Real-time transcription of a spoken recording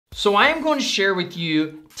So I am going to share with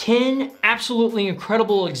you 10 absolutely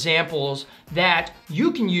incredible examples that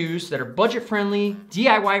you can use that are budget friendly,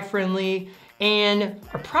 DIY friendly, and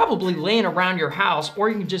are probably laying around your house, or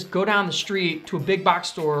you can just go down the street to a big box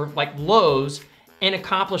store like Lowe's and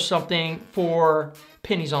accomplish something for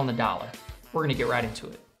pennies on the dollar. We're gonna get right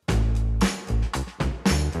into it.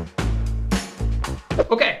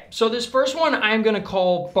 Okay, so this first one I'm gonna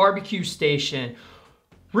call Barbecue Station.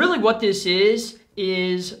 Really what this is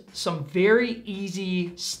some very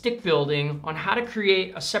easy stick building on how to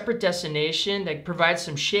create a separate destination that provides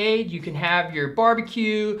some shade. You can have your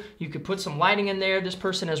barbecue, you could put some lighting in there. This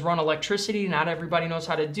person has run electricity, not everybody knows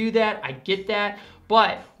how to do that, I get that.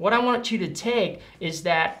 But what I want you to take is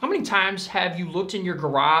that, how many times have you looked in your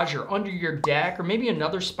garage or under your deck or maybe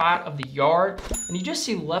another spot of the yard and you just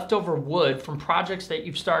see leftover wood from projects that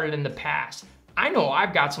you've started in the past? I know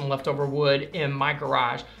I've got some leftover wood in my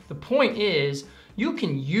garage. The point is, you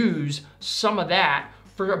can use some of that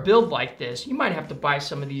for a build like this. You might have to buy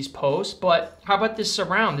some of these posts, but how about this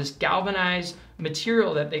surround, this galvanized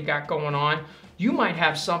material that they got going on? You might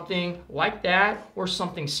have something like that or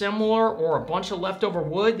something similar or a bunch of leftover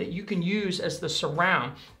wood that you can use as the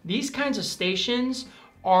surround. These kinds of stations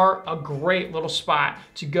are a great little spot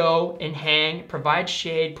to go and hang, provide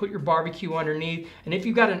shade, put your barbecue underneath. And if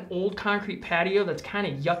you've got an old concrete patio that's kind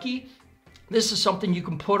of yucky, this is something you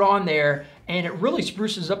can put on there and it really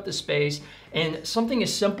spruces up the space. And something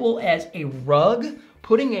as simple as a rug,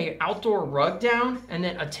 putting an outdoor rug down and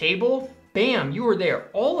then a table, bam, you are there.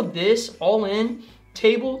 All of this, all in,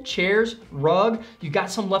 table, chairs, rug, you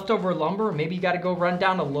got some leftover lumber, or maybe you gotta go run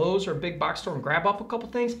down to Lowe's or a big box store and grab up a couple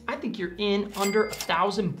things. I think you're in under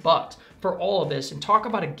 $1,000 for all of this. And talk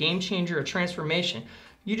about a game changer, a transformation.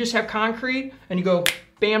 You just have concrete and you go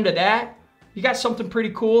bam to that. You got something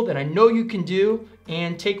pretty cool that I know you can do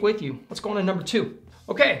and take with you. Let's go on to number 2.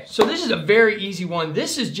 Okay, so this is a very easy one.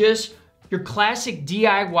 This is just your classic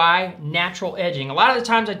DIY natural edging. A lot of the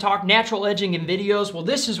times I talk natural edging in videos. Well,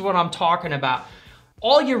 this is what I'm talking about.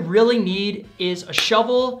 All you really need is a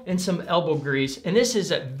shovel and some elbow grease. And this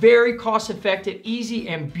is a very cost-effective, easy,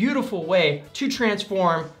 and beautiful way to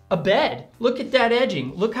transform a bed. Look at that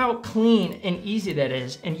edging. Look how clean and easy that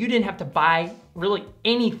is. And you didn't have to buy really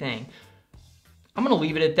anything. I'm gonna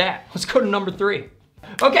leave it at that. Let's go to number 3.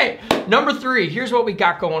 Okay, number 3, here's what we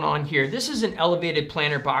got going on here. This is an elevated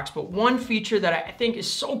planter box, but one feature that I think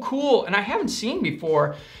is so cool and I haven't seen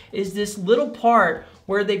before is this little part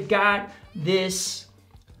where they've got this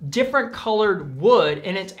different colored wood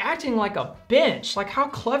and it's acting like a bench. Like, how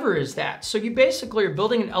clever is that? So you basically are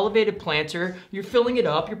building an elevated planter, you're filling it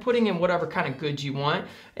up, you're putting in whatever kind of goods you want,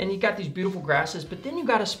 and you got these beautiful grasses, but then you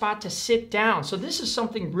got a spot to sit down. So this is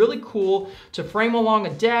something really cool to frame along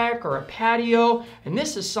a deck or a patio, and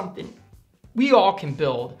this is something we all can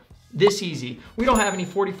build this easy. We don't have any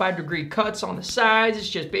 45-degree cuts on the sides. It's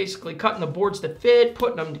just basically cutting the boards to fit,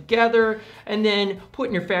 putting them together, and then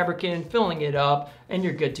putting your fabric in, filling it up, and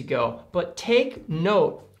you're good to go. But take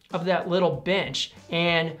note of that little bench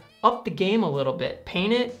and up the game a little bit.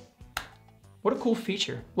 Paint it. What a cool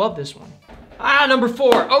feature. Love this one. Number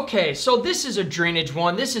 4. Okay, so this is a drainage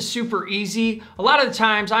one. This is super easy. A lot of the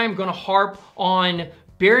times I am gonna harp on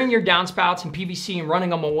burying your downspouts in PVC and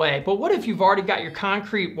running them away. But what if you've already got your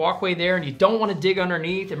concrete walkway there and you don't want to dig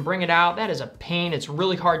underneath and bring it out? That is a pain. It's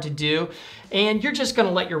really hard to do. And you're just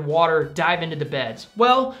gonna let your water dive into the beds.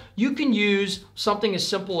 Well, you can use something as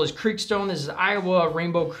simple as creekstone. This is Iowa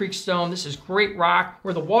Rainbow Creekstone. This is great rock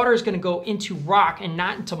where the water is gonna go into rock and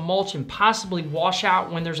not into mulch and possibly wash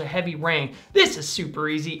out when there's a heavy rain. This is super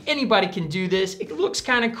easy. Anybody can do this. It looks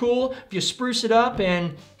kind of cool if you spruce it up,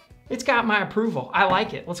 and it's got my approval. I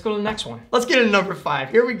like it. Let's go to the next one. Let's get into number 5.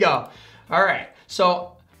 Here we go. All right,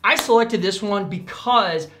 so I selected this one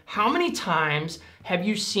because how many times have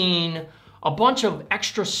you seen a bunch of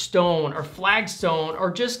extra stone or flagstone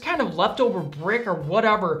or just kind of leftover brick or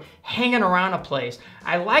whatever hanging around a place?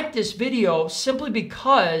 I like this video simply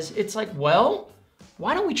because it's like, well,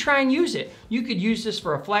 why don't we try and use it? You could use this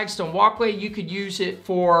for a flagstone walkway. You could use it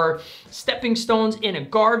for stepping stones in a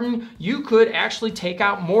garden. You could actually take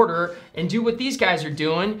out mortar and do what these guys are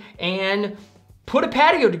doing and put a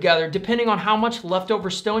patio together depending on how much leftover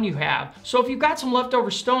stone you have. So if you've got some leftover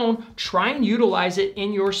stone, try and utilize it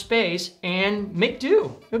in your space and make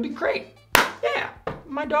do. It'll be great. Yeah,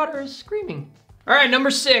 my daughter is screaming. All right, number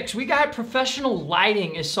 6, we got professional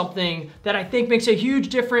lighting is something that I think makes a huge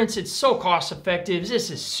difference. It's so cost effective. This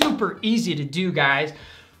is super easy to do, guys.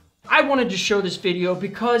 I wanted to show this video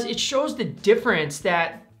because it shows the difference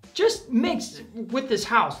that just makes with this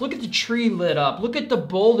house. Look at the tree lit up. Look at the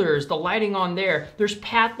boulders, the lighting on there. There's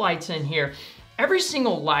path lights in here. Every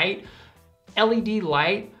single light, LED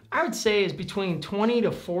light, I would say is between 20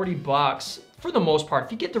 to 40 bucks for the most part.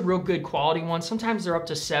 If you get the real good quality ones, sometimes they're up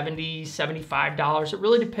to $70, $75. It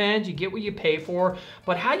really depends, you get what you pay for.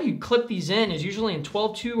 But how you clip these in is usually in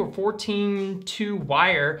 12-2 or 14-2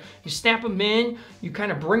 wire. You snap them in, you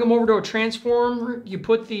kind of bring them over to a transformer, you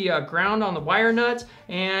put the ground on the wire nuts,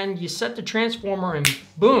 and you set the transformer and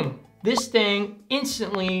boom, this thing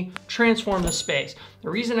instantly transformed the space. The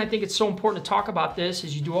reason I think it's so important to talk about this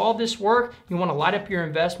is you do all this work, you wanna light up your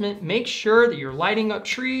investment, make sure that you're lighting up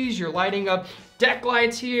trees, you're lighting up deck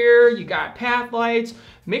lights here, you got path lights,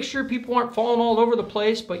 make sure people aren't falling all over the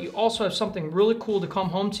place, but you also have something really cool to come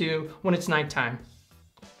home to when it's nighttime.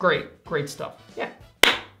 Great, great stuff, yeah.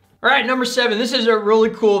 All right, number 7, this is a really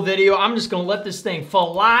cool video. I'm just gonna let this thing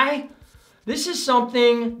fly. This is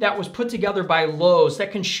something that was put together by Lowe's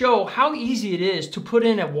that can show how easy it is to put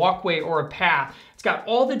in a walkway or a path. It's got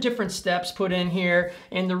all the different steps put in here,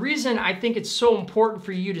 and the reason I think it's so important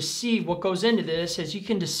for you to see what goes into this is you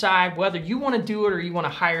can decide whether you want to do it or you want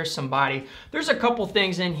to hire somebody. There's a couple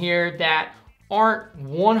things in here that aren't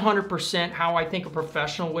 100% how I think a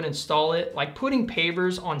professional would install it, like putting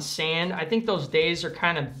pavers on sand. I think those days are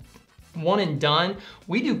kind of one and done.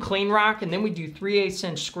 We do clean rock and then we do 3/8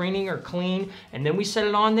 inch screening or clean and then we set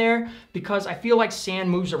it on there because I feel like sand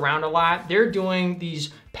moves around a lot. They're doing these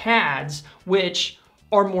pads which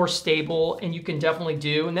are more stable and you can definitely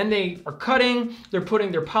do. And then they are cutting, they're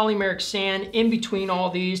putting their polymeric sand in between all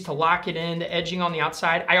these to lock it in, the edging on the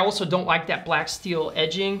outside. I also don't like that black steel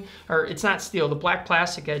edging, or it's not steel, the black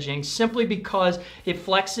plastic edging, simply because it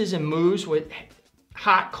flexes and moves with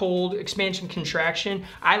hot, cold, expansion, contraction.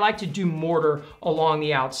 I like to do mortar along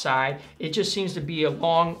the outside. It just seems to be a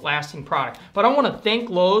long-lasting product. But I want to thank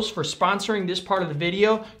Lowe's for sponsoring this part of the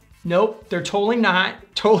video. Nope, they're totally not,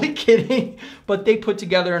 totally kidding, but they put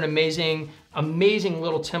together an amazing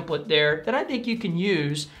little template there that I think you can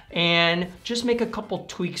use and just make a couple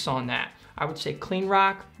tweaks on that. I would say clean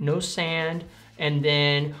rock, no sand, and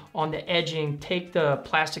then on the edging, take the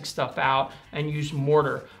plastic stuff out and use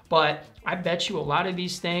mortar. But I bet you a lot of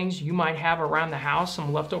these things you might have around the house,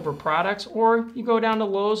 some leftover products, or you go down to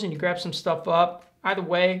Lowe's and you grab some stuff up. Either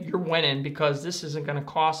way, you're winning because this isn't gonna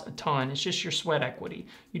cost a ton. It's just your sweat equity.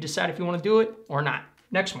 You decide if you wanna do it or not.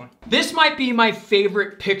 Next one. This might be my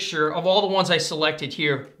favorite picture of all the ones I selected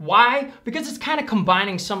here. Why? Because it's kind of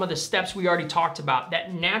combining some of the steps we already talked about.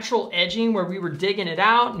 That natural edging where we were digging it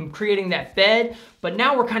out and creating that bed, but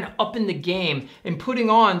now we're kind of up in the game and putting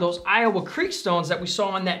on those Iowa Creek stones that we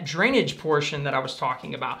saw in that drainage portion that I was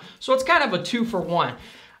talking about. So it's kind of a 2-for-1.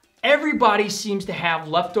 Everybody seems to have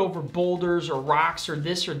leftover boulders or rocks or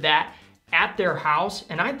this or that at their house,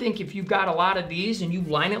 and I think if you've got a lot of these and you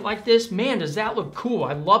line it like this, man, does that look cool.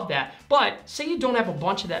 I love that. But say you don't have a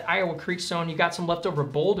bunch of that Iowa Creek stone, you got some leftover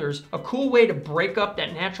boulders, a cool way to break up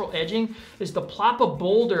that natural edging is to plop a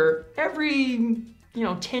boulder every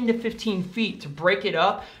 10 to 15 feet to break it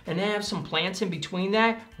up and then have some plants in between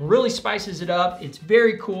that. Really spices it up. It's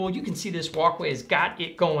very cool. You can see this walkway has got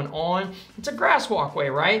it going on. It's a grass walkway,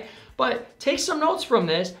 right? But take some notes from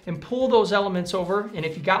this and pull those elements over. And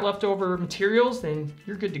if you got leftover materials, then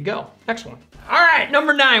you're good to go. Next one. All right,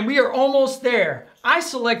 number 9, we are almost there. I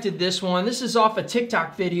selected this one. This is off a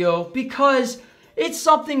TikTok video because it's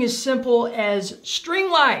something as simple as string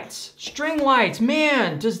lights. String lights,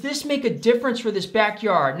 man, does this make a difference for this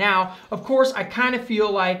backyard? Now, of course, I kind of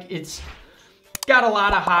feel like it's got a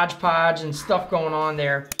lot of hodgepodge and stuff going on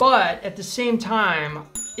there, but at the same time,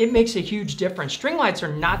 it makes a huge difference. String lights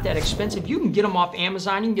are not that expensive. You can get them off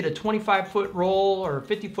Amazon. You can get a 25-foot roll or a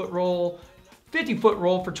 50-foot roll, 50-foot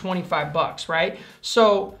roll for 25 bucks, right?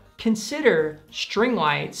 So consider string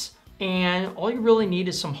lights, and all you really need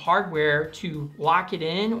is some hardware to lock it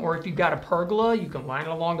in, or if you've got a pergola, you can line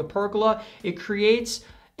it along the pergola. It creates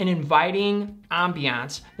an inviting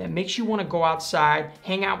ambiance that makes you want to go outside,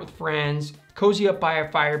 hang out with friends, cozy up by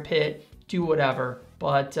a fire pit, do whatever.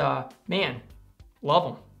 But man, love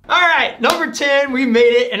them. All right, number 10, we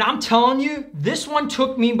made it, and I'm telling you, this one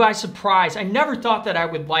took me by surprise. I never thought that I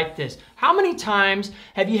would like this. How many times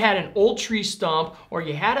have you had an old tree stump or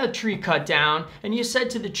you had a tree cut down and you said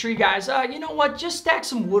to the tree guys, you know what, just stack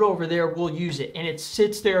some wood over there, we'll use it, and it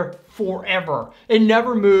sits there forever. It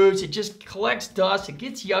never moves, it just collects dust, it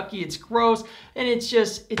gets yucky, it's gross, and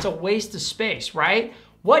it's a waste of space, right?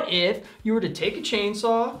 What if you were to take a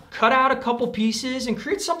chainsaw, cut out a couple pieces, and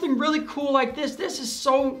create something really cool like this? This is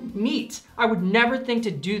so neat. I would never think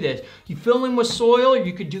to do this. You fill in with soil, or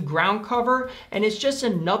you could do ground cover, and it's just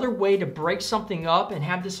another way to break something up and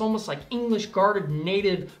have this almost like English Garden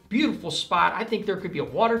native beautiful spot. I think there could be a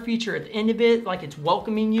water feature at the end of it, like it's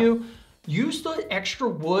welcoming you. Use the extra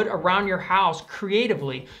wood around your house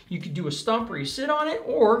creatively. You could do a stump where you sit on it,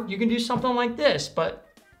 or you can do something like this, but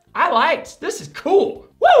this is cool.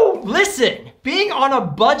 Woo! Listen, being on a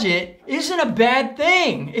budget isn't a bad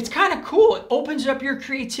thing. It's kind of cool. It opens up your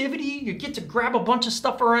creativity. You get to grab a bunch of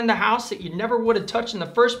stuff around the house that you never would have touched in the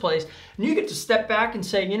first place. And you get to step back and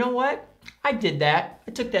say, you know what? I did that.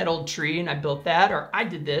 I took that old tree and I built that, or I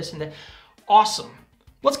did this and that. Awesome.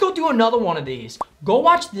 Let's go do another one of these. Go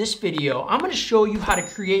watch this video. I'm gonna show you how to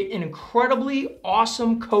create an incredibly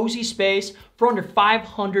awesome, cozy space for under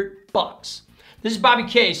 500 bucks. This is Bobby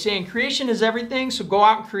K saying creation is everything, so go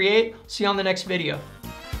out and create. See you on the next video.